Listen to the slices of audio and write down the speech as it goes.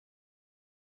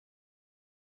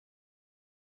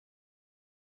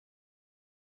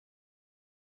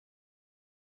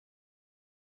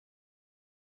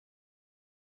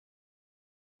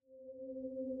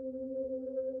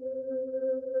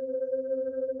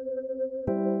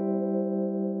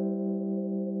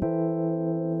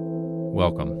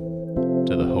Welcome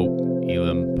to the Hope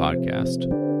Elam podcast.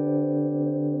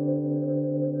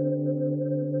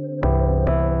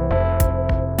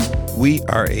 We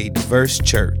are a diverse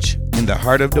church in the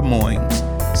heart of Des Moines,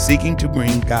 seeking to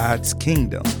bring God's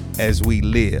kingdom as we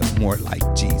live more like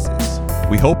Jesus.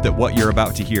 We hope that what you're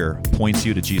about to hear points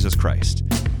you to Jesus Christ.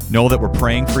 Know that we're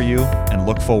praying for you and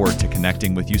look forward to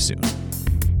connecting with you soon.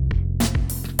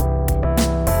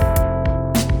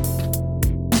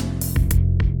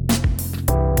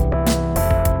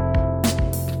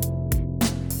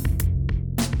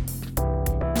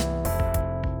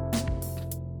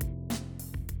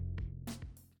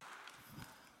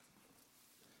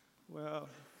 Well,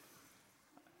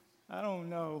 I don't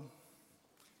know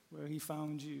where he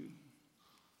found you.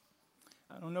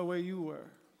 I don't know where you were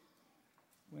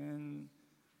when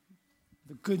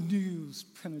the good news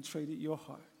penetrated your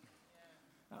heart.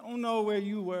 I don't know where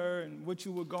you were and what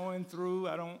you were going through.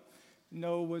 I don't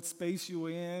know what space you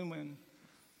were in when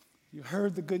you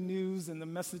heard the good news and the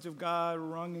message of God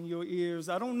rung in your ears.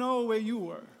 I don't know where you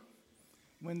were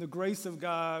when the grace of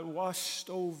God washed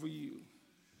over you.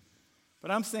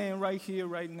 But I'm saying right here,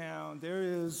 right now, there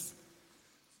is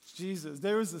Jesus.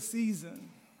 There is a season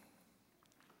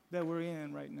that we're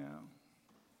in right now.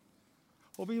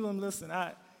 Well, Elam, listen,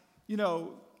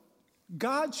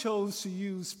 God chose to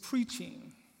use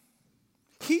preaching.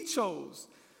 He chose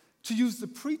to use the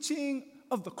preaching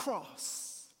of the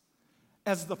cross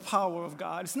as the power of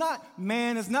God. It's not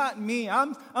man, it's not me.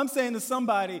 I'm saying to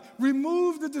somebody,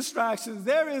 remove the distractions.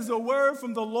 There is a word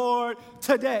from the Lord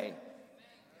today.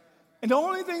 And the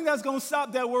only thing that's going to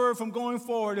stop that word from going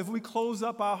forward if we close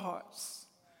up our hearts.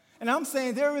 And I'm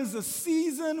saying there is a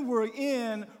season we're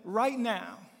in right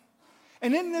now.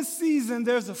 And in this season,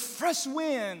 there's a fresh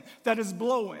wind that is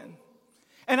blowing.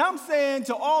 And I'm saying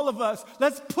to all of us,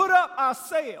 let's put up our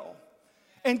sail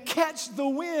and catch the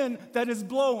wind that is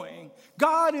blowing.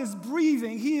 God is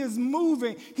breathing. He is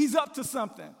moving. He's up to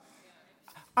something.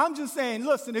 I'm just saying,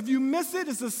 listen, if you miss it,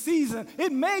 it's a season.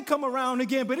 It may come around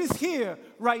again, but it's here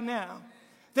right now.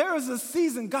 There is a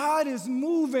season. God is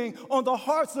moving on the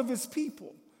hearts of his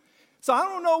people. So I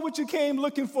don't know what you came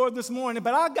looking for this morning,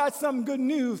 but I got some good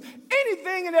news.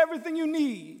 Anything and everything you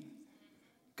need,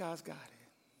 God's got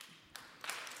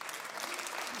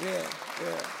it. Yeah.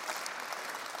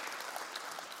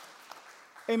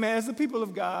 Amen. As the people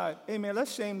of God, amen,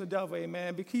 let's shame the devil,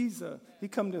 amen, because he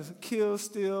come to kill,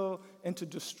 steal, and to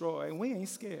destroy, and we ain't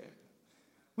scared.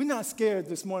 We're not scared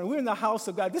this morning. We're in the house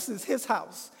of God. This is his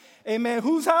house. Amen.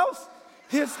 Whose house?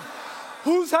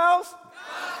 Whose house?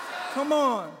 Come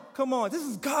on. This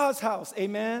is God's house,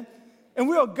 amen. And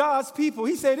we are God's people.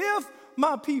 He said, if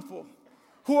my people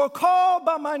who are called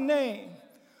by my name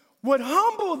would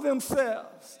humble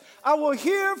themselves, I will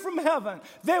hear from heaven.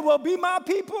 They will be my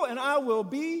people, and I will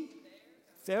be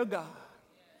their God.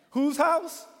 Whose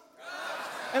house?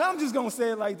 And I'm just going to say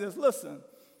it like this. Listen,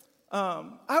 I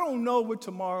don't know what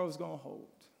tomorrow is going to hold.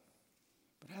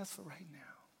 But as for right now,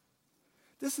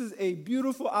 this is a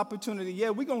beautiful opportunity.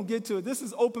 Yeah, we're going to get to it. This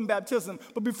is open baptism.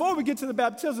 But before we get to the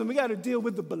baptism, we got to deal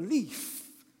with the belief.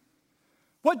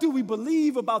 What do we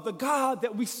believe about the God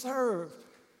that we serve?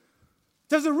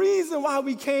 There's a reason why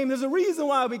we came. There's a reason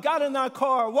why we got in our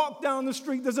car, walked down the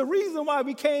street. There's a reason why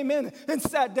we came in and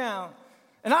sat down.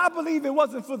 And I believe it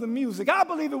wasn't for the music. I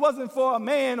believe it wasn't for a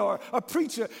man or a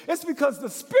preacher. It's because the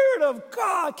Spirit of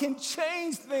God can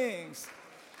change things.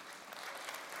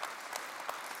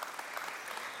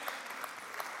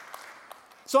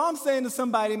 So I'm saying to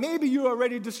somebody, maybe you're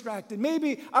already distracted.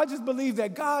 Maybe I just believe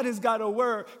that God has got a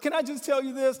word. Can I just tell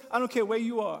you this? I don't care where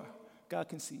you are. God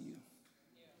can see you.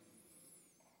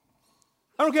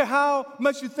 I don't care how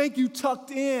much you think you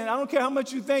tucked in. I don't care how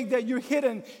much you think that you're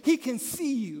hidden. He can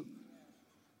see you.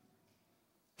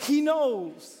 He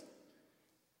knows.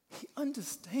 He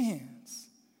understands.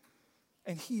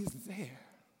 And he is there.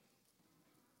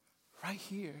 Right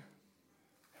here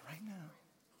and right now.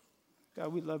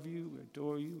 God, we love you. We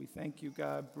adore you. We thank you,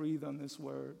 God. Breathe on this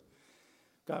word.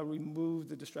 God, remove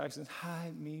the distractions.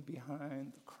 Hide me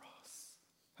behind the cross.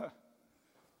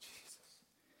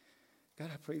 God,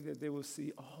 I pray that they will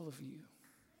see all of you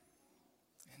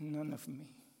and none of me.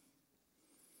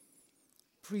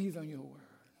 Breathe on your word.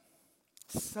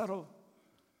 Settle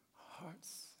our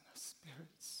hearts and our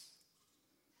spirits.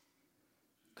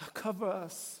 God, cover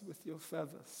us with your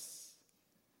feathers.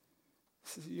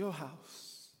 This is your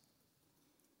house.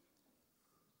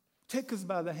 Take us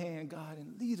by the hand, God,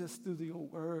 and lead us through your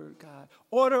word, God.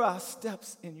 Order our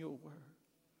steps in your word.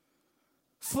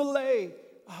 Fillet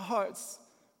our hearts.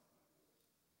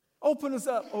 Open us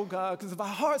up, oh God, because if our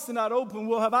hearts are not open,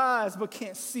 we'll have eyes but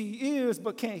can't see, ears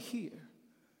but can't hear.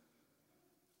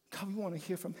 God, we want to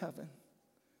hear from heaven.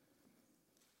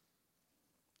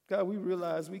 God, we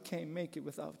realize we can't make it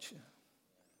without you.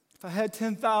 If I had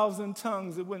 10,000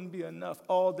 tongues, it wouldn't be enough,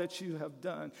 all that you have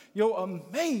done. Your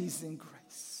amazing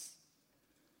grace.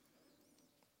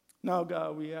 Now,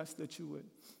 God, we ask that you would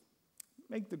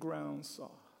make the ground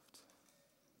soft.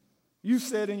 You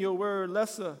said in your word,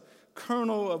 lest a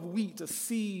kernel of wheat, a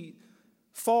seed,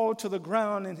 fall to the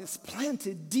ground and is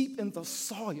planted deep in the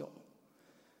soil.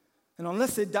 And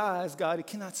unless it dies, God, it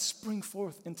cannot spring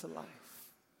forth into life.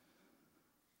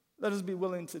 Let us be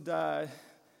willing to die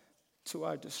to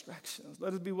our distractions.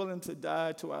 Let us be willing to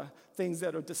die to our things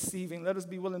that are deceiving. Let us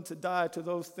be willing to die to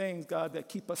those things, God, that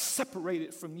keep us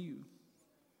separated from you.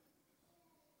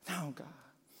 Now, God,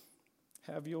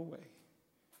 have your way.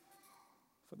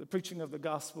 For the preaching of the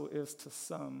gospel is to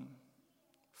some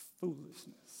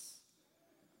foolishness,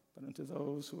 but unto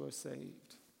those who are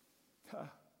saved,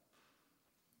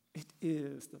 it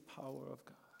is the power of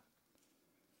God.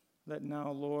 Let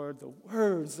now, Lord, the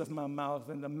words of my mouth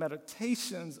and the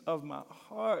meditations of my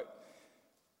heart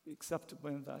be acceptable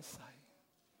in thy sight.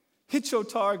 Hit your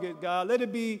target, God. Let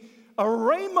it be a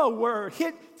rhema word.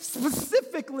 Hit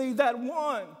specifically that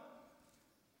one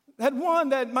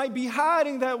that might be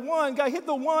hiding, that one. God, hit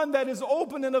the one that is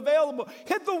open and available.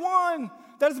 Hit the one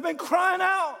that has been crying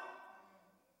out.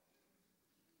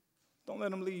 Don't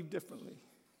let them leave differently.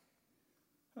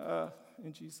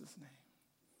 In Jesus' name.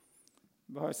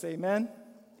 Everybody say amen?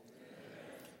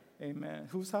 Amen.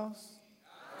 Whose house?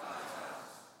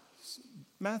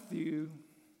 Matthew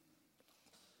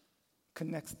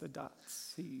connects the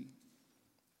dots. He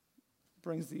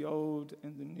brings the old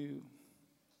and the new.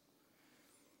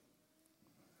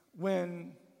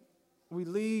 When we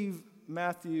leave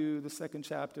Matthew, the 2nd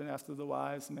chapter, and after the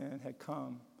wise men had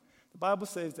come, the Bible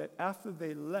says that after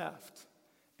they left,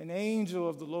 an angel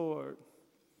of the Lord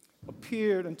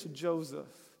appeared unto Joseph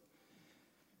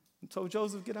and told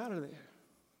Joseph, get out of there.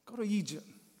 Go to Egypt.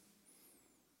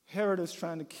 Herod is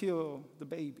trying to kill the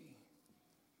baby.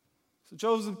 So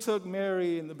Joseph took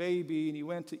Mary and the baby and he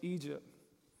went to Egypt.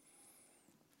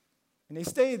 And they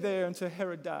stayed there until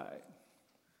Herod died.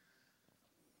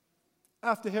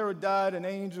 After Herod died, an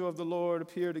angel of the Lord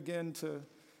appeared again to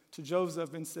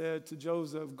Joseph and said to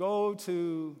Joseph, go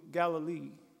to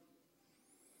Galilee.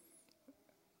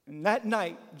 And that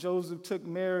night, Joseph took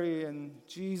Mary and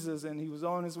Jesus, and he was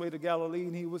on his way to Galilee,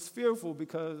 and he was fearful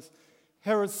because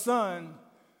Herod's son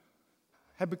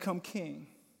had become king.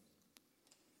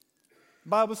 The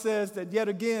Bible says that yet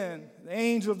again, the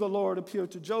angel of the Lord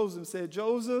appeared to Joseph and said,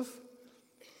 Joseph,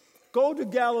 go to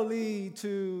Galilee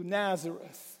to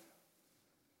Nazareth,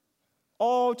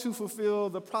 all to fulfill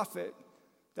the prophet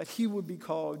that he would be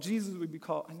called, Jesus would be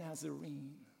called a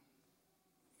Nazarene.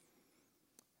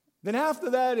 Then after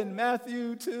that, in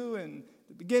Matthew 2 and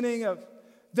the beginning of,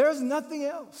 there's nothing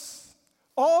else.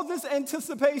 All this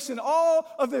anticipation, all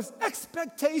of this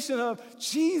expectation of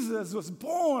Jesus was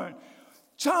born.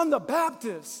 John the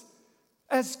Baptist,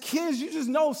 as kids, you just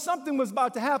know something was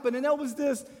about to happen, and there was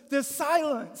this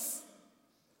silence.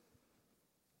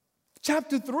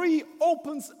 Chapter 3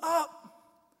 opens up.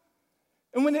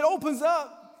 And when it opens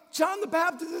up, John the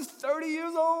Baptist is 30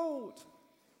 years old.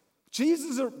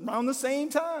 Jesus is around the same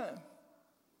time.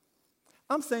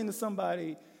 I'm saying to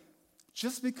somebody,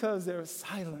 just because there is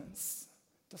silence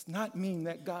does not mean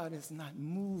that God is not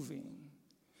moving.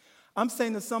 I'm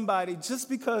saying to somebody, just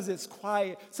because it's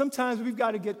quiet, sometimes we've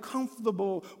got to get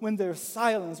comfortable when there's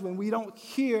silence, when we don't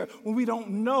hear, when we don't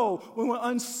know, when we're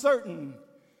uncertain.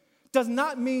 Does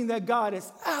not mean that God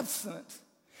is absent.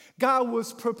 God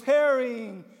was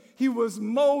preparing, he was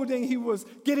molding, he was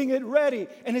getting it ready,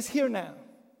 and it's here now.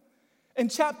 In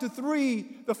chapter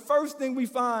 3, the first thing we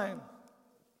find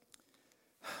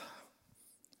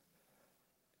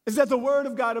is that the word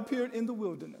of God appeared in the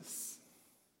wilderness.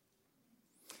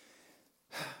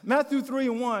 Matthew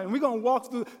 3:1, we're going to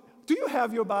walk through. Do you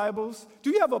have your Bibles?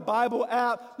 Do you have a Bible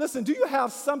app? Listen, do you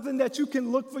have something that you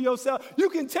can look for yourself? You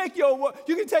can take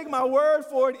my word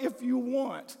for it if you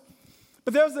want.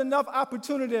 But there's enough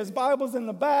opportunity. There's Bibles in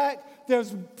the back.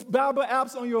 There's Bible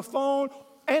apps on your phone.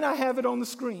 And I have it on the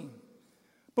screen.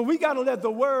 But we got to let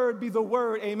the word be the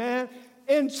word, amen?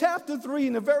 In chapter 3,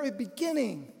 in the very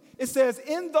beginning, it says,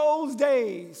 in those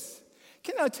days.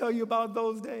 Can I tell you about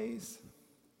those days?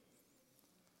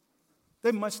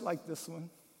 They're much like this one.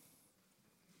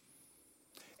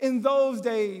 In those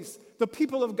days, the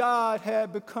people of God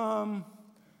had become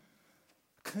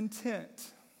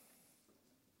content.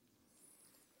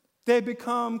 They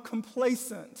become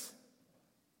complacent.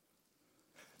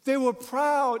 They were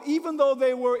proud. Even though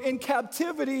they were in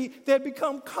captivity, they had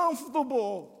become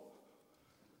comfortable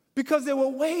because they were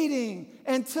waiting,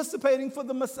 anticipating for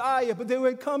the Messiah, but they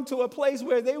would come to a place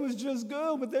where they was just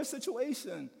good with their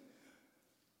situation.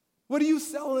 What are you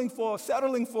settling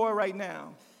for right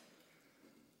now?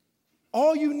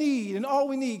 All you need and all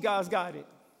we need, God's got it.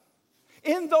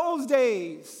 In those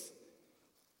days,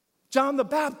 John the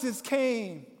Baptist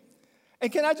came.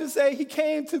 And can I just say, he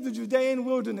came to the Judean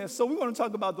wilderness. So we want to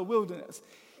talk about the wilderness.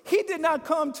 He did not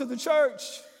come to the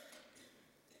church.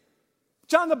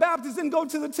 John the Baptist didn't go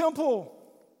to the temple.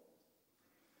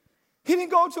 He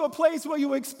didn't go to a place where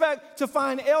you expect to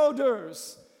find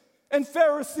elders and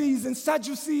Pharisees and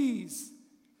Sadducees.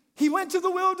 He went to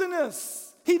the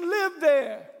wilderness. He lived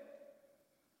there.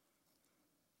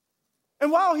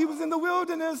 And while he was in the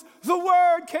wilderness, the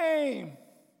word came.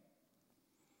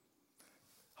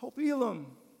 Hope Elam.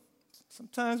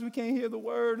 Sometimes we can't hear the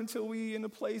word until we're in a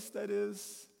place that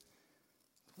is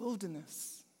the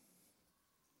wilderness.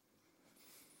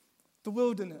 The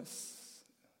wilderness.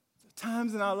 The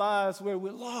times in our lives where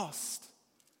we're lost.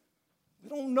 We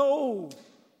don't know.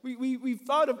 We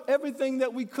thought of everything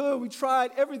that we could. We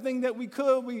tried everything that we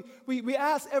could. We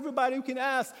asked everybody who can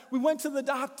ask. We went to the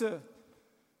doctor.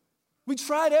 We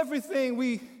tried everything.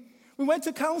 We went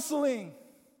to counseling.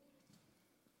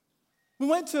 We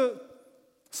went to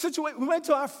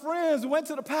our friends. We went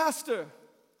to the pastor.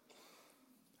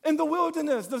 In the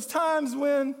wilderness, there's times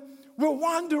when we're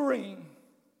wandering.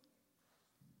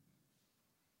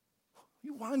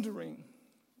 You're wandering.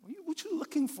 What you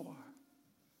looking for?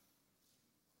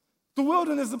 The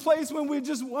wilderness is a place when we're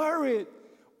just worried.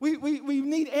 We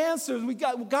need answers.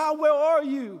 God, where are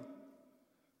you?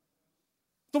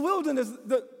 The wilderness,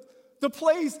 the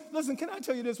place, listen, can I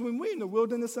tell you this? When we're in the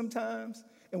wilderness sometimes,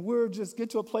 and we're just get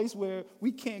to a place where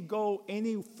we can't go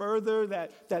any further,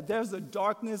 that there's a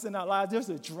darkness in our lives, there's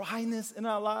a dryness in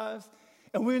our lives,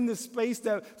 and we're in this space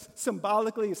that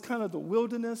symbolically is kind of the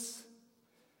wilderness,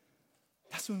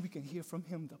 that's when we can hear from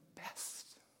him the best.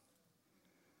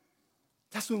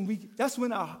 That's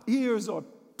when our ears are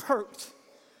perked.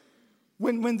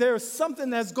 When there's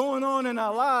something that's going on in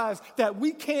our lives that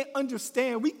we can't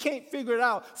understand, we can't figure it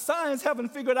out, science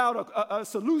haven't figured out a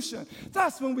solution,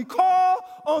 that's when we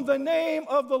call on the name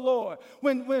of the Lord.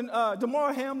 When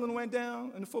Damar Hamlin went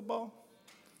down in the football,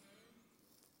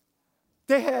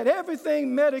 they had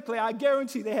everything medically, I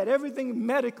guarantee they had everything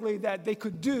medically that they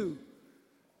could do.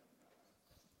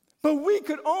 But we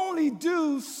could only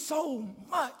do so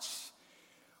much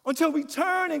until we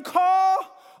turn and call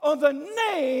on the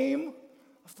name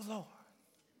of the Lord.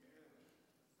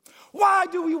 Why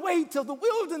do we wait till the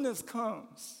wilderness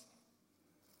comes?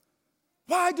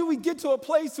 Why do we get to a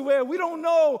place where we don't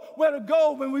know where to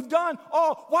go when we've done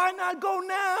all? Why not go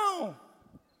now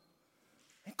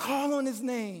and call on his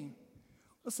name?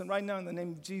 Listen, right now in the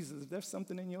name of Jesus, if there's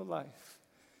something in your life,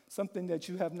 something that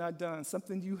you have not done,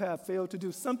 something you have failed to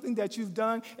do, something that you've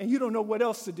done and you don't know what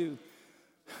else to do,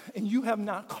 and you have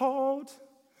not called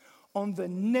on the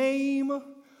name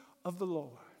of the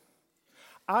Lord,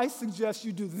 I suggest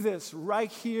you do this right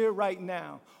here, right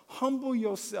now. Humble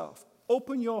yourself.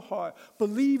 Open your heart.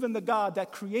 Believe in the God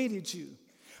that created you.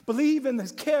 Believe in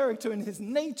his character and his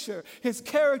nature. His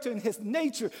character and his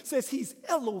nature says he's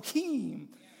Elohim.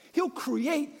 He'll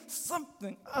create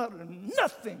something out of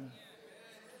nothing.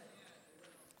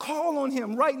 Call on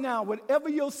him right now, whatever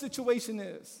your situation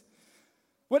is.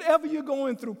 Whatever you're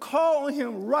going through, call on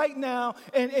him right now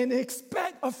and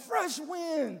expect a fresh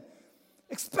wind.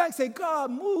 Say,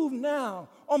 God, move now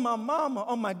on my mama,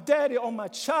 on my daddy, on my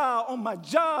child, on my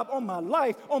job, on my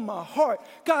life, on my heart.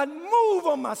 God, move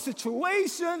on my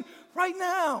situation right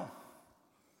now.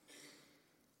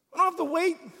 I don't have to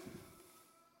wait.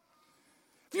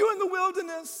 If you're in the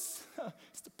wilderness,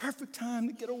 it's the perfect time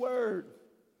to get a word.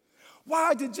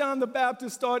 Why did John the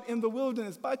Baptist start in the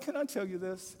wilderness? But can I tell you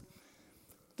this?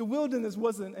 The wilderness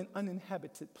wasn't an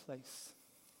uninhabited place.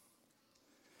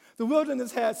 The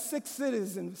wilderness had 6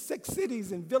 cities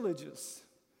and villages.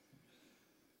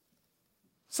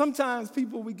 Sometimes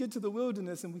we get to the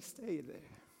wilderness and we stay there.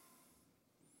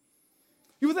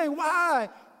 You would think, why?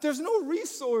 There's no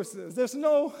resources. There's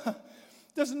no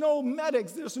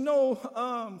medics. There's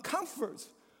no comforts.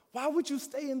 Why would you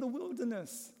stay in the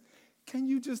wilderness? Can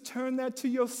you just turn that to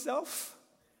yourself?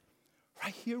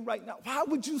 Right here, right now. Why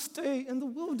would you stay in the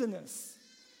wilderness?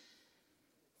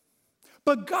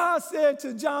 But God said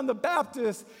to John the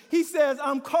Baptist, he says,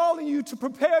 I'm calling you to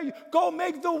prepare you. Go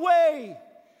make the way.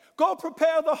 Go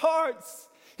prepare the hearts.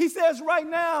 He says right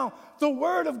now, the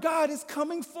word of God is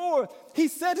coming forth. He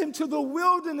sent him to the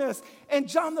wilderness, and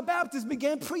John the Baptist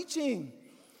began preaching.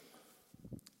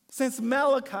 Since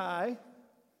Malachi,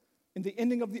 in the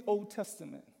ending of the Old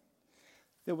Testament,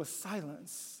 there was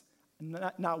silence.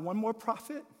 Not one more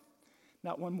prophet,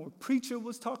 not one more preacher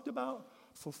was talked about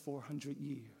for 400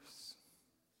 years.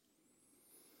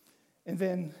 And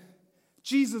then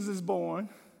Jesus is born.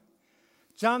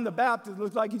 John the Baptist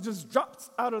looks like he just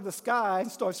drops out of the sky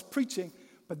and starts preaching.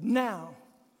 But now,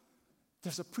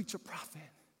 there's a preacher prophet,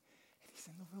 and he's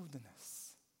in the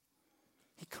wilderness.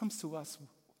 He comes to us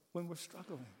when we're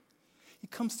struggling. He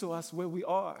comes to us where we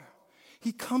are.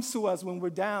 He comes to us when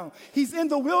we're down. He's in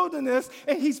the wilderness,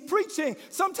 and he's preaching.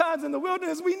 Sometimes in the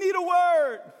wilderness, we need a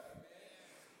word.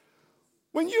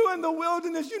 When you're in the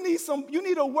wilderness, you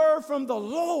need a word from the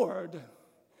Lord.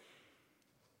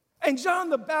 And John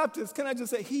the Baptist, can I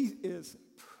just say, he is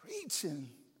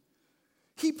preaching.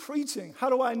 He preaching.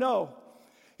 How do I know?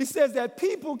 He says that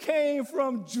people came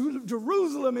from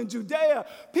Jerusalem and Judea.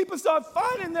 People start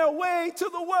finding their way to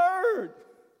the word.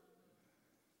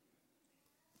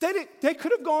 They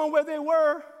could have gone where they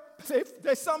were.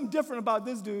 There's something different about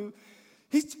this dude.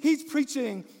 He's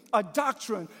preaching a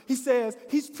doctrine. He says,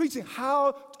 he's preaching,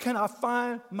 how can I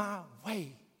find my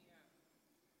way?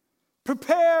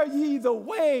 Prepare ye the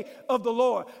way of the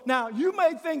Lord. Now, you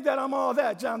may think that I'm all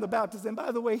that, John the Baptist, and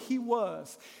by the way, he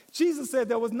was. Jesus said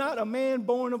there was not a man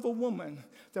born of a woman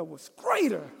that was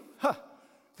greater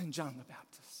than John the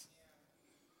Baptist.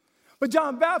 But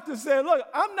John the Baptist said, look,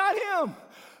 I'm not him.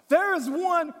 There is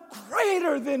one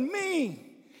greater than me,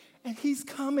 and he's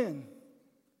coming.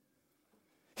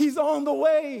 He's on the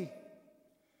way.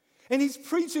 And he's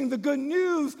preaching the good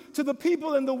news to the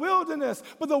people in the wilderness.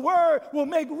 But the word will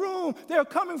make room. They're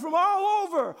coming from all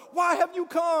over. Why have you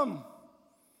come?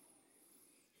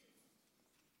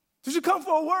 Did you come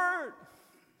for a word?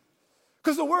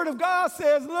 Because the word of God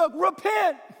says, look,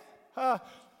 repent.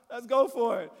 Let's go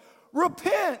for it.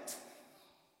 Repent.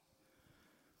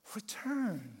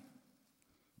 Return.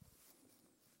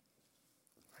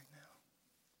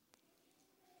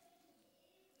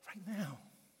 Right now.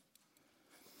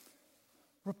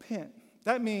 Repent.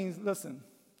 That means, listen,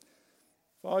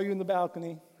 for all you in the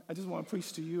balcony, I just want to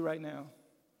preach to you right now.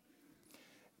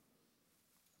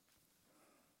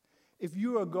 If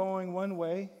you are going one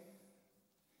way,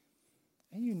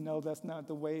 and you know that's not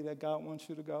the way that God wants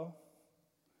you to go,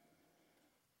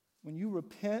 when you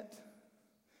repent,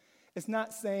 it's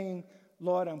not saying,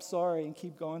 Lord, I'm sorry, and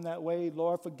keep going that way.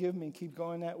 Lord, forgive me, and keep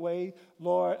going that way.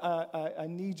 Lord, I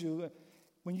need you.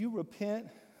 When you repent,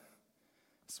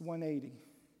 it's 180.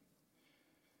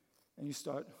 And you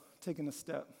start taking a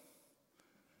step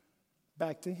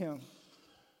back to him.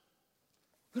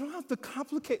 We don't have to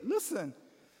complicate. Listen,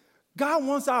 God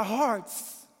wants our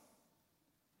hearts.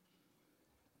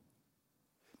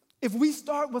 If we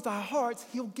start with our hearts,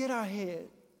 he'll get our head.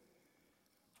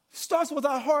 Starts with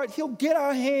our heart, he'll get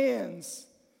our hands.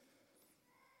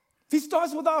 If he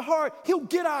starts with our heart, he'll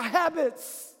get our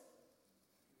habits.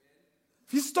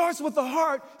 If he starts with the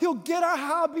heart, he'll get our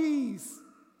hobbies.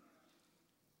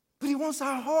 But he wants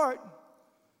our heart.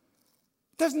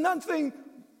 There's nothing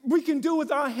we can do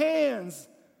with our hands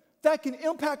that can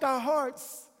impact our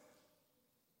hearts.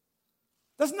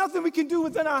 There's nothing we can do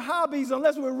within our hobbies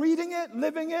unless we're reading it,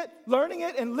 living it, learning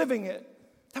it, and living it.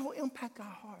 That will impact our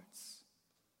hearts.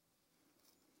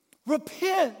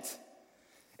 Repent.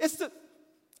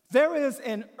 There is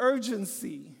an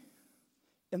urgency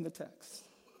in the text.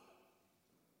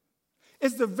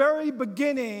 It's the very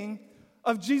beginning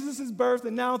of Jesus' birth,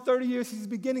 and now 30 years he's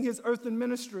beginning his earthly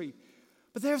ministry.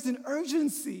 But there's an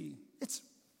urgency. It's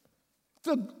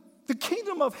the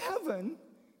kingdom of heaven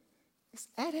is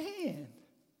at hand.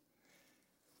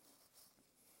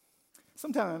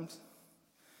 Sometimes,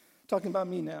 talking about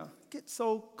me now, I get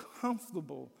so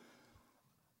comfortable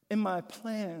in my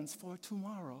plans for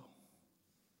tomorrow.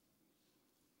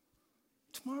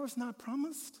 Tomorrow's not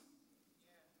promised.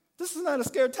 This is not a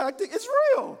scare tactic. It's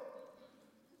real.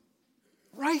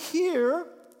 Right here,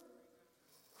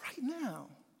 right now.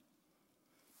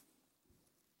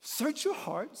 Search your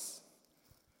hearts.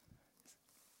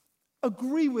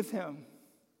 Agree with him.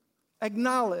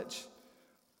 Acknowledge,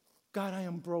 God, I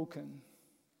am broken.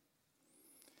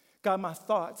 God, my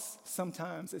thoughts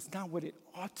sometimes it's not what it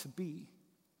ought to be.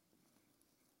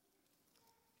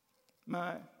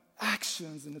 My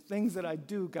actions and the things that I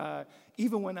do, God,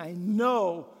 even when I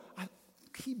know I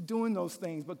keep doing those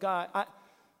things, but God,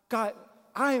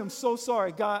 I am so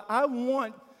sorry. God, I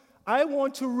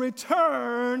want to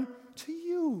return to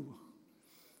you.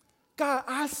 God,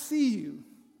 I see you.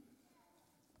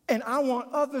 And I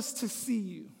want others to see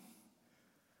you.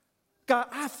 God,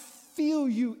 I feel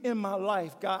you in my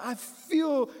life, God. I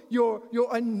feel your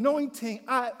anointing.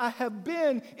 I have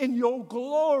been in your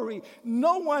glory.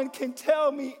 No one can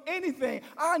tell me anything.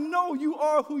 I know you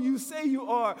are who you say you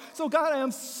are. So, God, I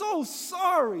am so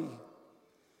sorry.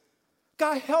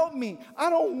 God, help me. I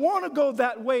don't want to go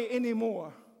that way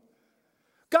anymore.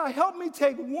 God, help me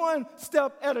take one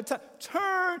step at a time.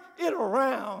 Turn it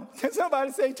around. Can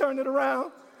somebody say, turn it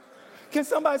around? Can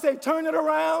somebody say, turn it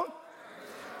around?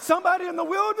 Somebody in the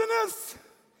wilderness,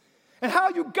 and how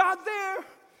you got there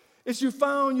is you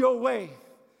found your way.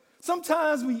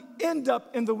 Sometimes we end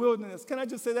up in the wilderness. Can I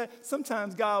just say that?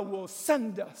 Sometimes God will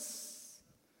send us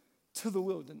to the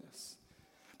wilderness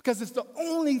because it's the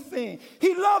only thing.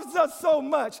 He loves us so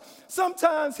much.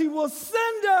 Sometimes he will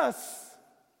send us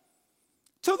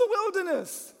to the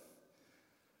wilderness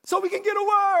so we can get a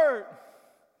word,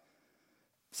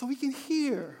 so we can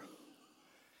hear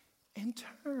and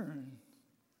turn.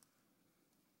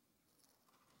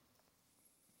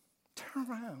 Turn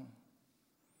around.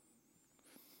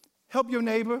 Help your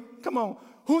neighbor. Come on.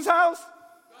 Whose house?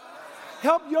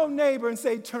 Help your neighbor and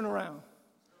say, turn around.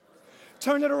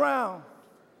 Turn it around.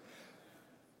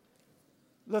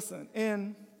 Listen,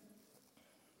 in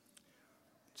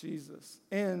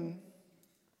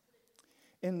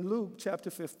Luke chapter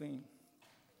 15,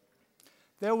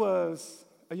 there was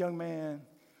a young man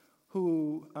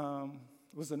who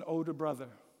was an older brother.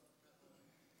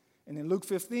 And in Luke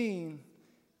 15,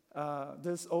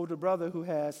 this older brother who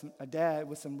has a dad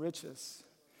with some riches,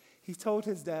 he told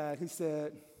his dad, he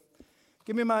said,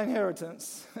 give me my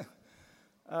inheritance.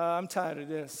 I'm tired of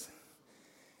this.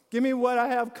 Give me what I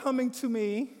have coming to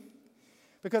me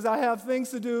because I have things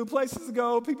to do, places to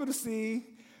go, people to see,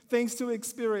 things to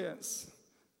experience.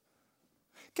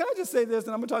 Can I just say this,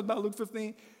 and I'm going to talk about Luke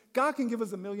 15. God can give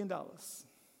us $1 million.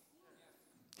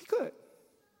 He could.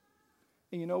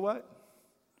 And you know what?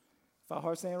 If our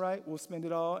hearts ain't right, we'll spend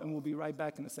it all and we'll be right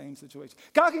back in the same situation.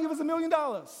 God can give us $1 million.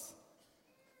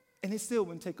 And it still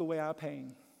wouldn't take away our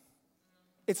pain.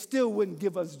 It still wouldn't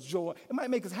give us joy. It might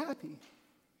make us happy.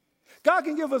 God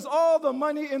can give us all the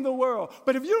money in the world.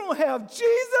 But if you don't have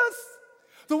Jesus,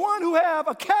 the one who have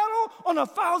a cattle on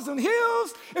 1,000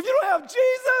 hills, if you don't have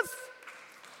Jesus,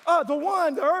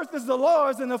 the earth is the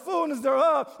Lord's and the fullness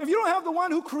thereof. If you don't have the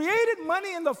one who created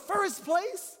money in the first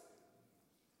place,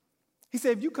 he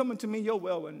said, if you come unto me, your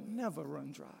well will never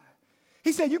run dry.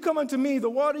 He said, you come unto me, the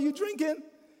water you drinking,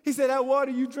 he said, that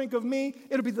water you drink of me,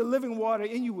 it'll be the living water,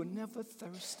 and you will never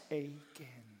thirst again.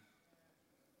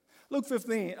 Luke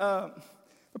 15,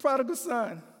 the prodigal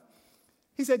son,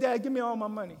 he said, Dad, give me all my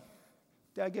money.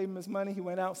 Dad gave him his money. He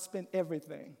went out, spent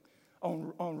everything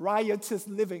on riotous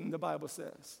living, the Bible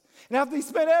says. And after he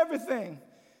spent everything,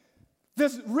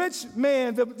 this rich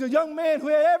man, the young man who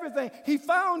had everything, he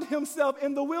found himself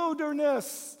in the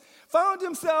wilderness, found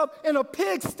himself in a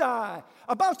pigsty,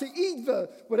 about to eat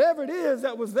whatever it is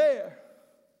that was there.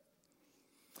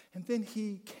 And then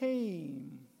he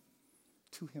came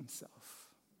to himself.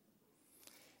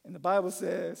 And the Bible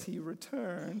says he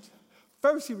returned.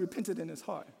 First, he repented in his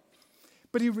heart.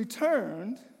 But he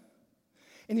returned,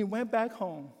 and he went back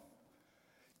home.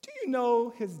 Do you know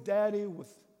his daddy was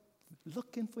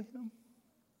looking for him?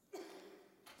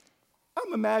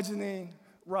 I'm imagining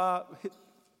Rob, his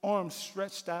arms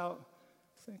stretched out,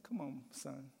 saying, come on,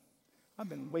 son, I've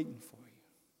been waiting for you.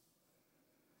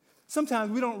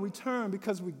 Sometimes we don't return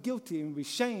because we're guilty and we're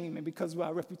ashamed and because of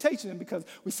our reputation and because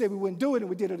we say we wouldn't do it and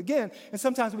we did it again. And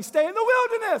sometimes we stay in the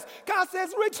wilderness. God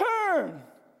says, return.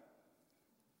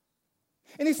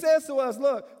 And he says to us,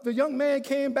 look, the young man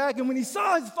came back, and when he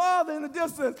saw his father in the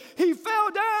distance, he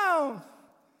fell down.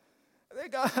 They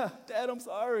got, Dad, I'm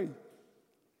sorry.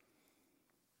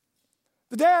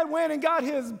 The dad went and got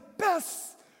his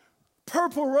best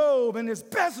purple robe and his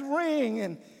best ring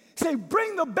and said,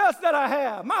 bring the best that I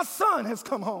have. My son has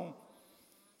come home.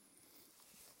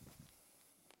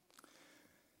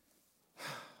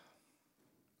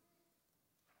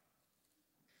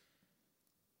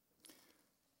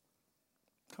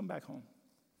 Come back home.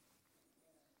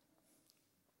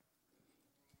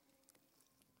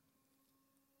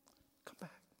 Come back.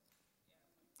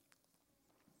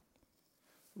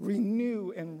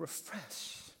 Renew and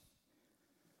refresh.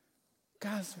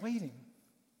 God's waiting.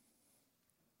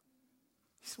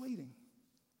 He's waiting.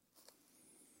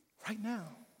 Right now.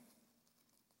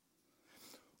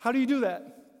 How do you do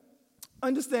that?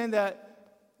 Understand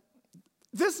that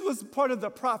this was part of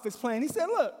the prophet's plan. He said,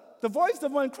 look, the voice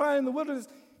of one crying in the wilderness,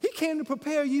 he came to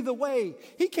prepare you the way.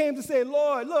 He came to say,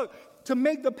 Lord, look, to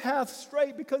make the path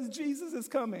straight because Jesus is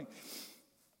coming.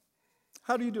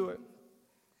 How do you do it?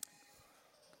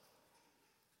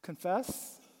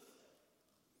 Confess.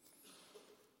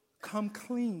 Come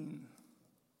clean.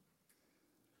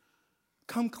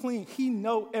 Come clean. He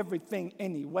know everything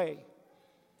anyway.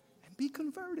 And be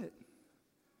converted.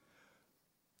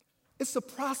 It's a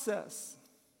process.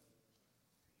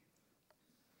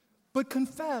 But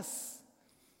confess.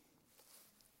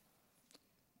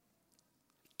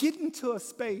 Get into a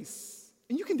space,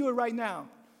 and you can do it right now.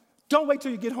 Don't wait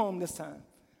till you get home this time.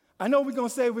 I know we're going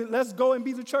to say, let's go and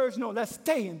be the church. No, let's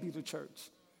stay and be the church.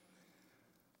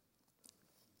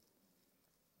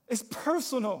 It's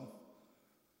personal.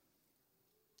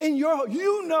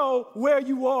 You know where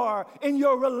you are in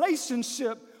your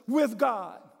relationship with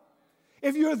God.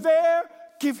 If you're there,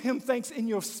 give him thanks in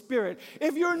your spirit.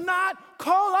 If you're not,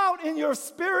 call out in your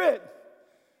spirit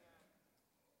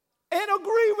and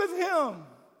agree with him.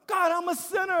 God, I'm a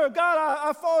sinner. God,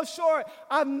 I fall short.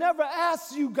 I've never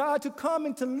asked you, God, to come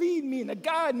and to lead me and to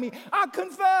guide me. I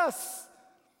confess.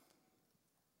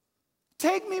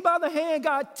 Take me by the hand,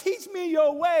 God. Teach me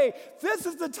your way. This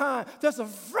is the time. There's a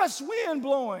fresh wind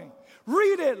blowing.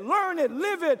 Read it, learn it,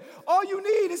 live it. All you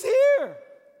need is here.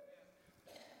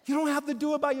 You don't have to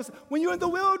do it by yourself. When you're in the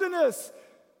wilderness,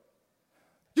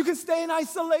 you can stay in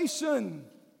isolation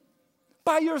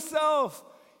by yourself.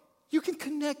 You can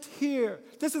connect here.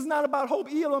 This is not about Hope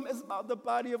Elam. It's about the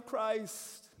body of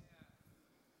Christ.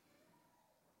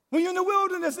 When you're in the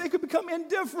wilderness, it could become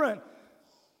indifferent.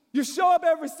 You show up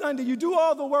every Sunday. You do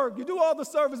all the work. You do all the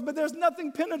service, but there's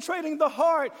nothing penetrating the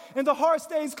heart, and the heart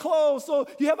stays closed. So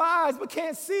you have eyes but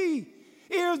can't see,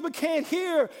 ears but can't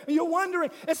hear, and you're wondering.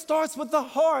 It starts with the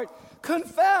heart.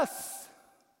 Confess.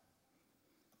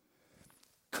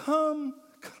 Come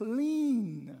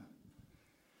clean.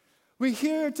 We're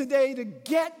here today to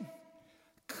get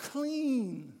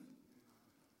clean.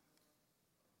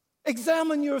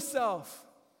 Examine yourself.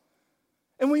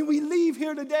 And when we leave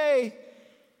here today,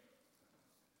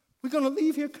 we're going to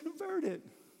leave here converted.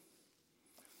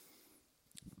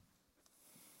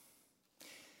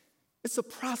 It's a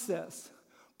process,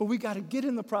 but we got to get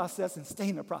in the process and stay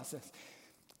in the process.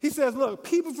 He says, look,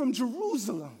 people from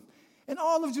Jerusalem and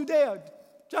all of Judea,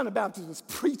 John the Baptist was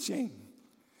preaching.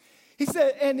 He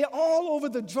said, and they're all over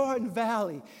the Jordan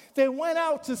Valley. They went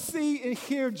out to see and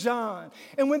hear John.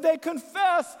 And when they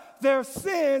confessed their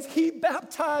sins, he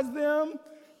baptized them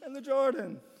in the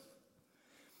Jordan.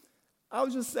 I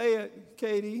would just say it,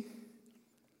 Katie.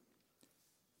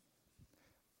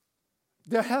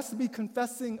 There has to be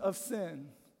confessing of sin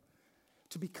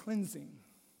to be cleansing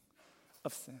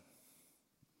of sin.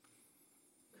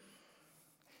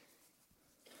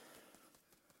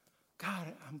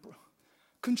 God, I'm broke.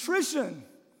 Contrition.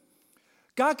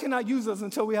 God cannot use us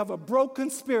until we have a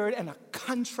broken spirit and a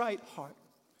contrite heart.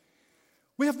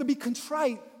 We have to be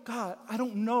contrite. God, I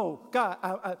don't know. God,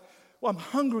 I'm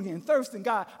hungry and thirsting.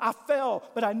 God, I fell,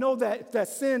 but I know that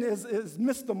sin is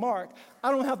missed the mark.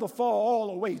 I don't have to fall all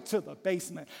the way to the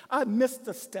basement. I missed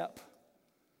a step.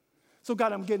 So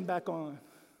God, I'm getting back on.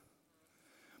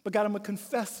 But God, I'm going to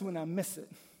confess when I miss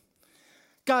it.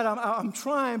 God, I'm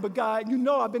trying, but God, you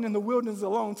know I've been in the wilderness a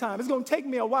long time. It's going to take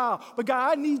me a while, but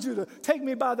God, I need you to take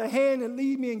me by the hand and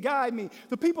lead me and guide me.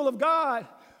 The people of God,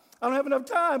 I don't have enough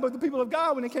time, but the people of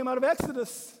God, when they came out of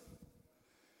Exodus,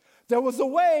 there was a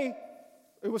way.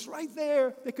 It was right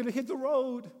there. They could have hit the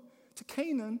road to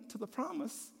Canaan, to the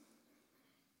promise.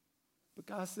 But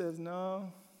God says,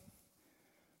 no,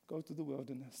 go through the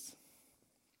wilderness.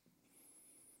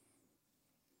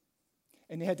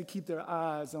 And they had to keep their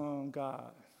eyes on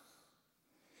God.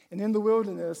 And in the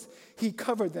wilderness, he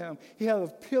covered them. He had a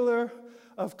pillar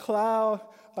of cloud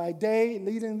by day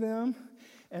leading them,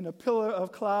 and a pillar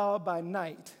of cloud by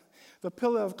night. The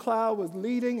pillar of cloud was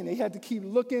leading, and they had to keep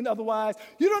looking. Otherwise,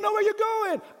 you don't know where you're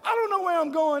going. I don't know where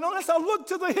I'm going unless I look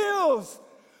to the hills.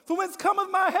 From whence cometh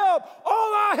my help?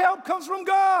 All our help comes from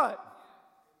God.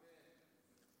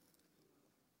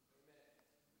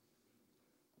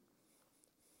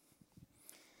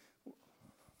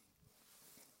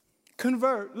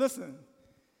 Convert. Listen.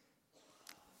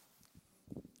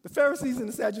 The Pharisees and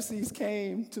the Sadducees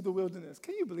came to the wilderness.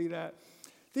 Can you believe that?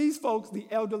 These folks, the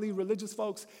elderly religious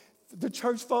folks, the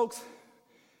church folks,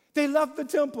 they left the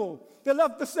temple. They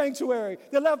left the sanctuary.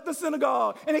 They left the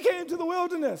synagogue. And they came to the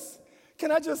wilderness.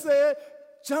 Can I just say it?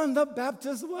 John the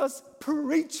Baptist was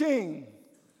preaching.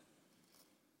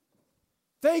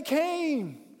 They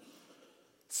came.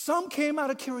 Some came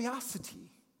out of curiosity.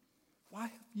 Why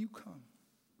have you come?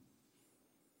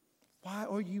 Why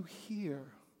are you here?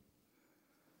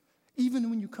 Even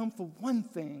when you come for one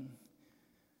thing,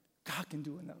 God can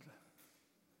do another.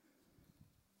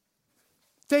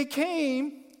 They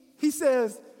came, he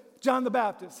says, John the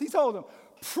Baptist, he told them,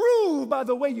 prove by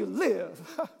the way you live,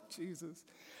 Jesus,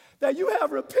 that you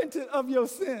have repented of your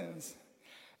sins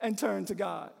and turned to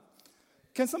God.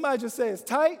 Can somebody just say it's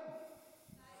tight?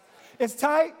 It's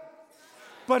tight,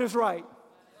 but it's right.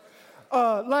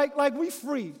 Like we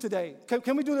free today.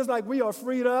 Can we do this like we are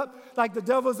freed up? Like the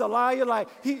devil's a liar? Like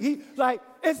like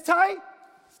it's tight,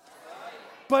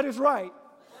 but it's right.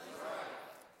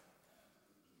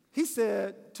 He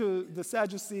said to the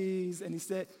Sadducees, and he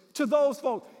said to those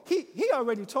folks, he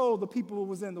already told the people who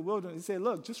was in the wilderness, he said,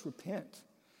 look, just repent.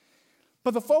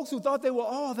 But the folks who thought they were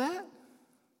all that,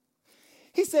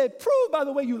 he said, prove by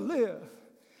the way you live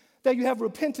that you have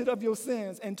repented of your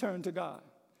sins and turned to God.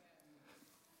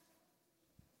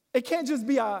 It can't just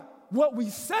be what we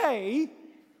say,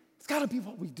 it's got to be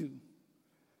what we do.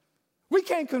 We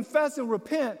can't confess and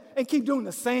repent and keep doing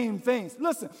the same things.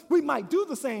 Listen, we might do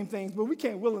the same things, but we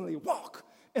can't willingly walk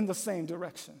in the same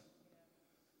direction.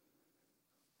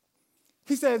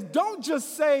 He says, don't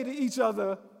just say to each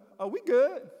other, are we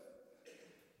good?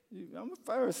 I'm a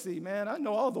Pharisee, man. I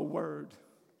know all the word.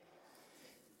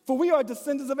 For we are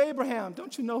descendants of Abraham.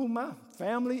 Don't you know who my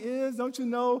family is? Don't you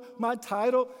know my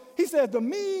title? He said, that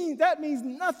means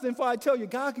nothing, for I tell you,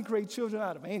 God can create children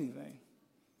out of anything.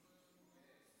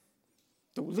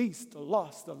 The least, the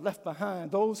lost, the left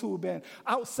behind, those who have been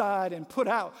outside and put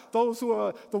out, those who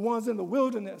are the ones in the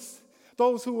wilderness,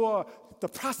 those who are the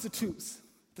prostitutes,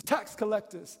 the tax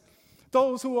collectors,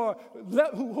 those who are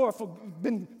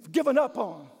been given up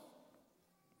on.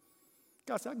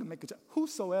 God said, I can make it.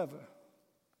 Whosoever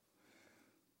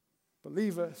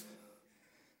believeth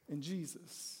in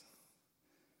Jesus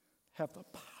have the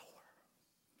power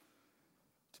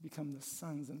to become the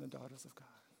sons and the daughters of God.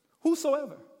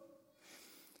 Whosoever.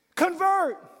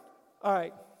 Convert. All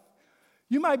right.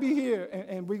 You might be here,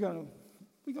 and we're gonna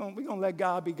let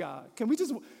God be God. Can we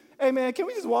just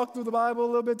walk through the Bible a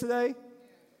little bit today?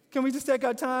 Can we just take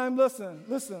our time?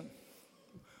 Listen.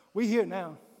 We're here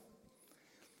now.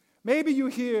 Maybe you're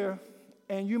here,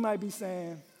 and you might be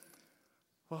saying,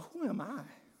 well, who am I?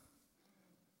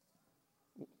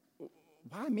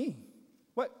 Why me?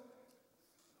 What?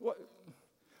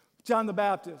 John the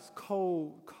Baptist,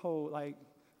 cold, like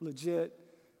legit,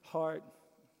 heart,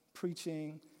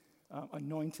 preaching,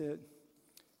 anointed.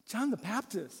 John the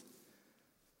Baptist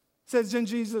says then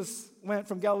Jesus went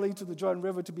from Galilee to the Jordan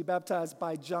River to be baptized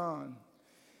by John.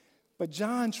 But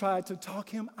John tried to talk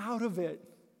him out of it.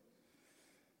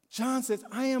 John says,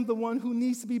 I am the one who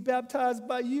needs to be baptized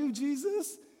by you,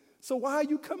 Jesus. So why are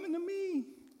you coming to me?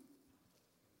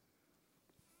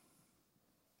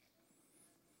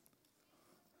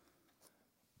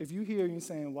 If you hear you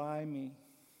saying, why me?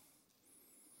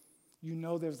 You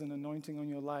know there's an anointing on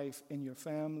your life, in your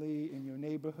family, in your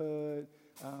neighborhood,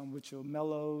 with your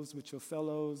mellows, with your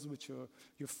fellows, with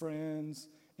your friends,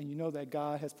 and you know that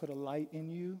God has put a light in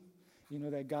you. You know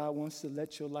that God wants to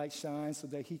let your light shine so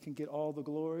that he can get all the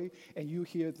glory, and you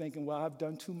here thinking, well, I've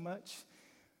done too much.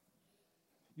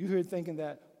 You here thinking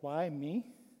that, why me?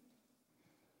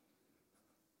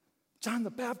 John the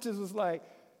Baptist was like,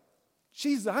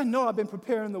 Jesus, I know I've been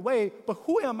preparing the way, but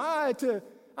who am I to...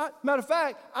 matter of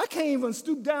fact, I can't even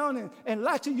stoop down and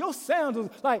latch in your sandals.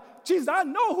 Like, Jesus, I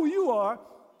know who you are.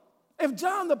 If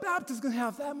John the Baptist can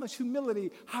have that much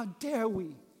humility, how dare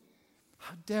we?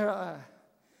 How dare I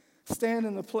stand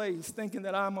in the place thinking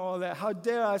that I'm all that? How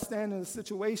dare I stand in a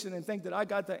situation and think that I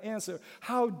got the answer?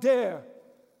 How dare?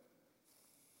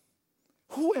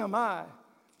 Who am I?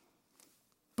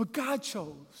 But God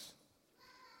chose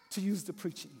to use the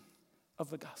preaching of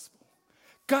the gospel.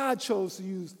 God chose to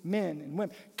use men and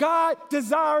women. God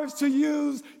desires to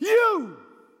use you.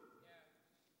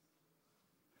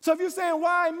 So if you're saying,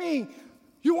 why me?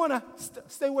 You want to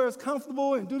stay where it's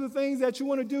comfortable and do the things that you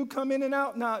want to do, come in and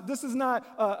out. Now, this is not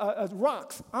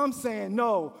rocks. I'm saying,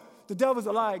 no, the devil's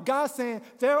a lie. God's saying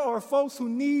there are folks who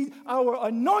need our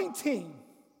anointing.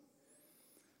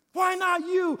 Why not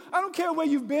you? I don't care where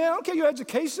you've been. I don't care your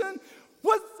education.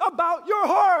 What's about your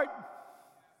heart?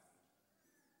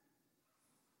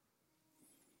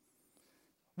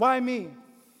 Why me?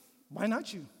 Why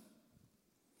not you?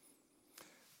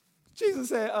 Jesus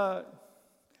said,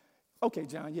 okay,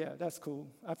 John, yeah, that's cool.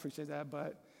 I appreciate that,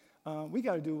 but we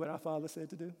got to do what our Father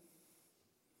said to do.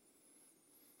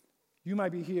 You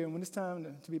might be here, and when it's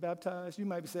time to be baptized, you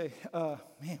might be saying,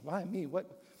 man, why me? What?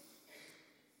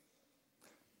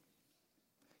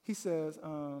 He says,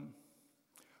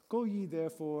 go ye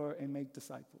therefore and make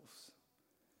disciples,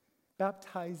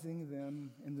 baptizing them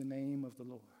in the name of the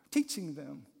Lord, teaching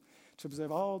them to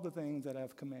observe all the things that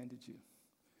I've commanded you.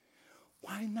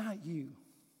 Why not you?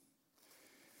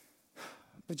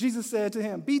 But Jesus said to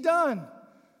him, be done.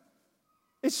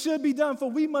 It should be done, for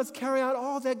we must carry out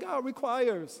all that God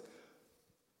requires.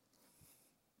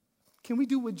 Can we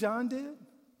do what John did?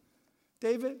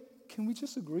 David, can we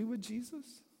just agree with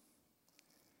Jesus?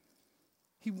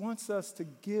 He wants us to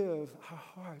give our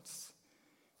hearts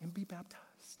and be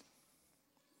baptized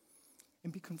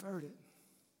and be converted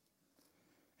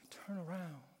and turn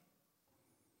around.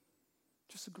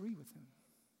 Just agree with him.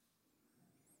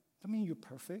 Don't mean you're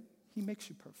perfect. He makes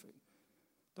you perfect.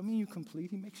 Don't mean you're complete.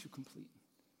 He makes you complete.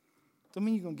 Don't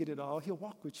mean you're going to get it all. He'll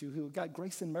walk with you. He's got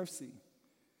grace and mercy.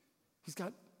 He's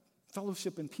got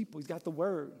fellowship and people. He's got the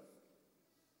word.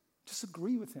 Just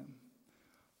agree with him.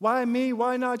 Why me?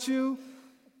 Why not you?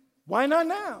 Why not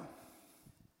now?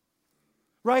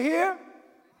 Right here?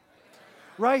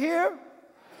 Right here?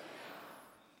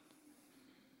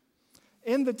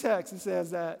 In the text, it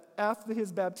says that after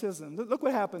his baptism, look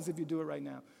what happens if you do it right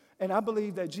now. And I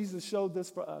believe that Jesus showed this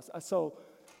for us. So,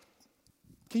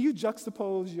 can you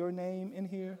juxtapose your name in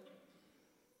here?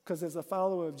 Because as a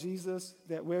follower of Jesus,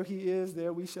 that where he is,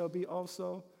 there we shall be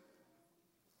also.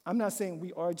 I'm not saying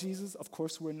we are Jesus. Of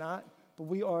course we're not. But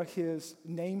we are his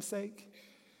namesake.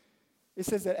 It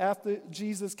says that after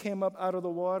Jesus came up out of the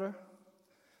water,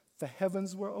 the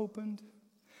heavens were opened.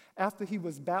 After he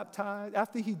was baptized,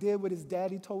 after he did what his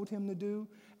daddy told him to do,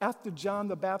 after John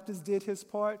the Baptist did his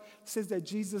part, it says that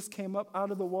Jesus came up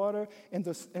out of the water and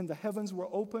the heavens were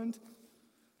opened,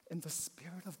 and the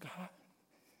Spirit of God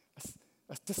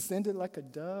descended like a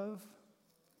dove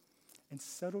and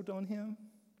settled on him.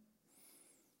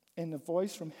 And the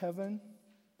voice from heaven,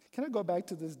 can I go back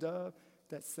to this dove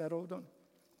that settled on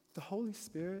the Holy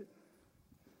Spirit?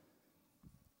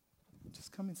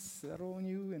 Just come and settle on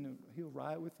you, and he'll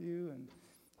ride with you and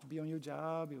be on your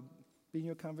job. He'll be in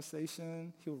your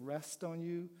conversation. He'll rest on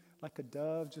you like a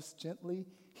dove, just gently.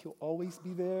 He'll always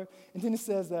be there. And then it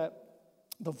says that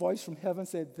the voice from heaven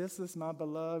said, "This is my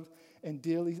beloved and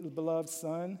dearly beloved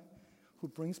Son who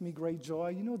brings me great joy."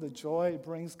 You know the joy it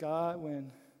brings God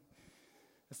when,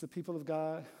 as the people of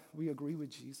God, we agree with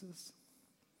Jesus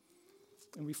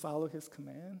and we follow his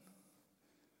command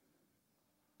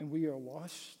and we are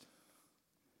washed.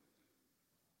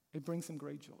 It brings him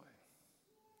great joy.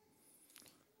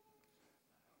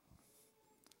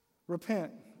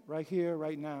 Repent right here,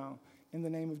 right now, in the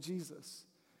name of Jesus.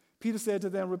 Peter said to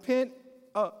them, repent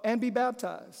and be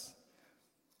baptized.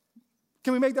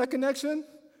 Can we make that connection?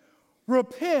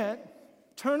 Repent,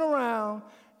 turn around,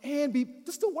 and be,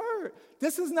 this is the word.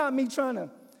 This is not me trying to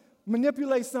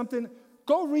manipulate something.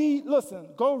 Go read,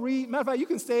 go read. Matter of fact, you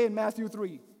can stay in Matthew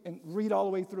 3 and read all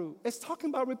the way through. It's talking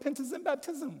about repentance and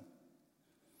baptism.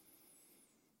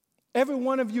 Every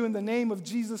one of you in the name of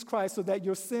Jesus Christ, so that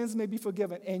your sins may be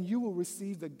forgiven, and you will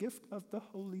receive the gift of the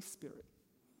Holy Spirit.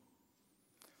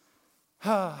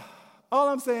 All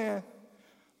I'm saying,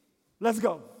 let's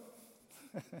go.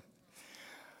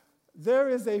 There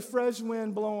is a fresh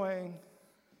wind blowing,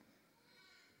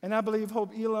 and I believe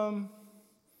Hope Elam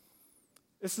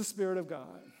is the Spirit of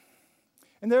God.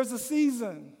 And there's a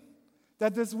season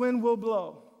that this wind will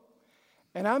blow.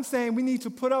 And I'm saying we need to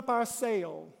put up our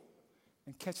sail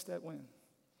and catch that wind.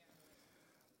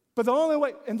 But the only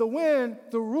way, and the wind,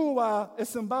 the ruah, is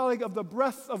symbolic of the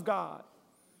breath of God.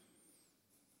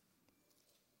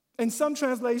 In some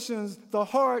translations, the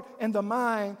heart and the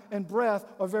mind and breath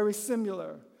are very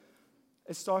similar.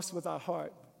 It starts with our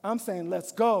heart. I'm saying,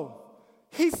 let's go.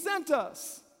 He sent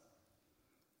us.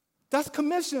 That's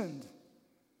commissioned.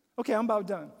 Okay, I'm about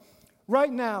done.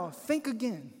 Right now, think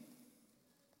again.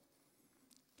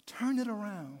 Turn it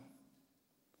around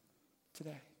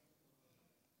today.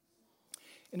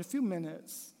 In a few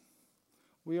minutes,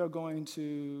 we are going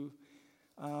to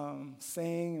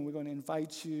sing, and we're going to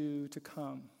invite you to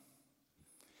come.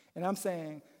 And I'm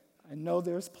saying, I know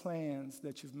there's plans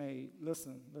that you've made.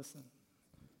 Listen.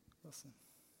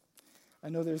 I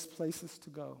know there's places to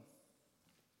go.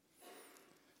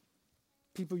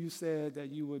 People you said that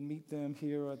you would meet them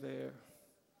here or there.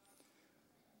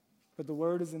 But the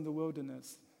word is in the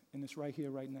wilderness, and it's right here,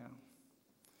 right now.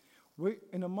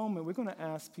 In a moment, we're going to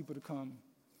ask people to come.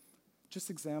 Just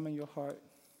examine your heart.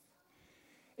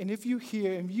 And if you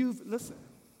hear, and if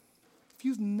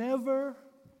you've never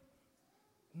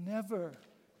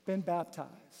been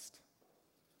baptized,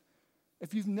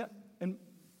 and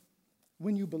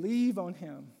when you believe on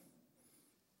him,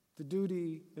 the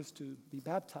duty is to be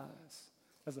baptized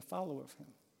as a follower of him.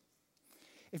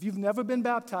 If you've never been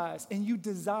baptized and you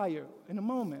desire, in a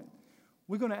moment,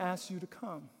 we're going to ask you to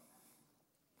come.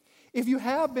 If you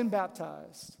have been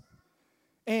baptized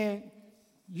and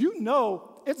you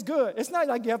know it's good, it's not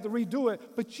like you have to redo it,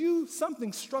 but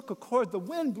something struck a chord, the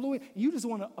wind blew it, and you just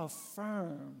want to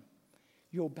affirm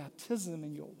your baptism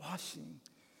and your washing,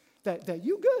 that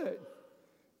you good.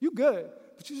 You good.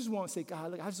 But you just want to say,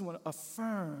 God, look, I just want to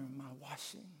affirm my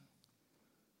washing.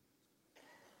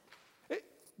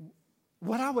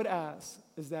 What I would ask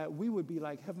is that we would be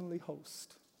like heavenly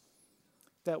hosts,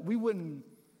 that we wouldn't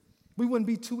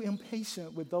be too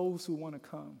impatient with those who want to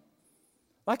come.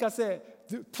 Like I said,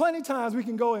 plenty of times we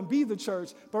can go and be the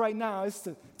church, but right now it's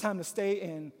the time to stay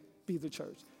and be the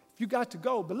church. You got to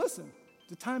go, but listen,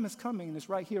 the time is coming, and it's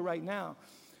right here, right now.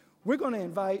 We're going to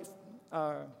invite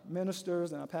our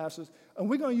ministers and our pastors, and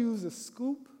we're going to use a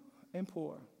scoop and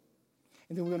pour,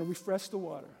 and then we're going to refresh the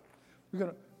water. We're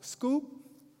going to scoop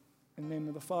in the name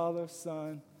of the Father,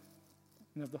 Son,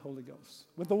 and of the Holy Ghost.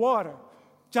 With the water.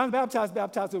 John the Baptist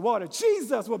baptized with water.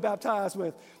 Jesus will baptize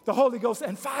with the Holy Ghost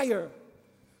and fire.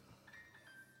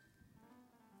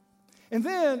 And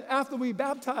then after we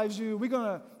baptize you, we're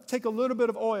going to take a little bit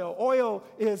of oil. Oil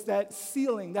is that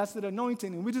sealing, that's the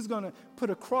anointing. And we're just going to put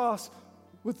a cross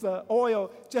with the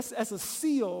oil just as a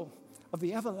seal of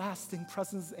the everlasting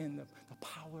presence and the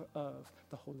power of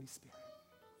the Holy Spirit.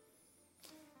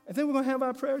 And then we're going to have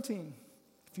our prayer team.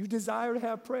 If you desire to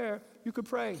have prayer, you could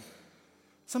pray.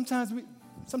 Sometimes we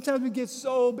get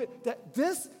so big that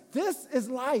this is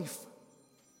life.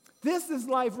 This is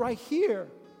life right here.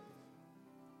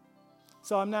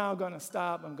 So I'm now going to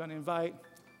stop. I'm going to invite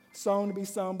song to be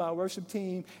sung by our worship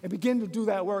team and begin to do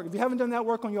that work. If you haven't done that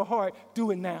work on your heart,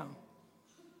 do it now.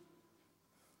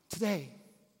 Today.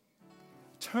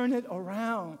 Turn it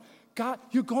around. God,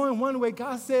 you're going one way.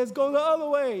 God says, go the other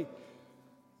way.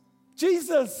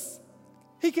 Jesus,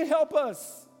 he can help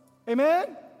us.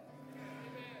 Amen?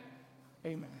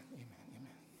 Amen. Amen.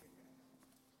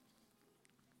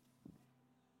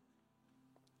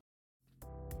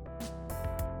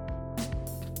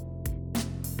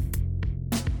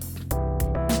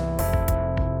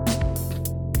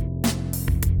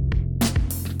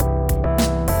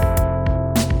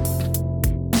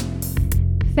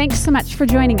 Thanks so much for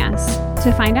joining us.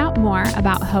 To find out more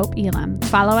about Hope Elam,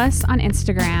 follow us on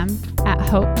Instagram at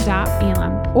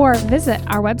hope.elam or visit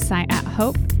our website at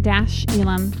hope-elam.org.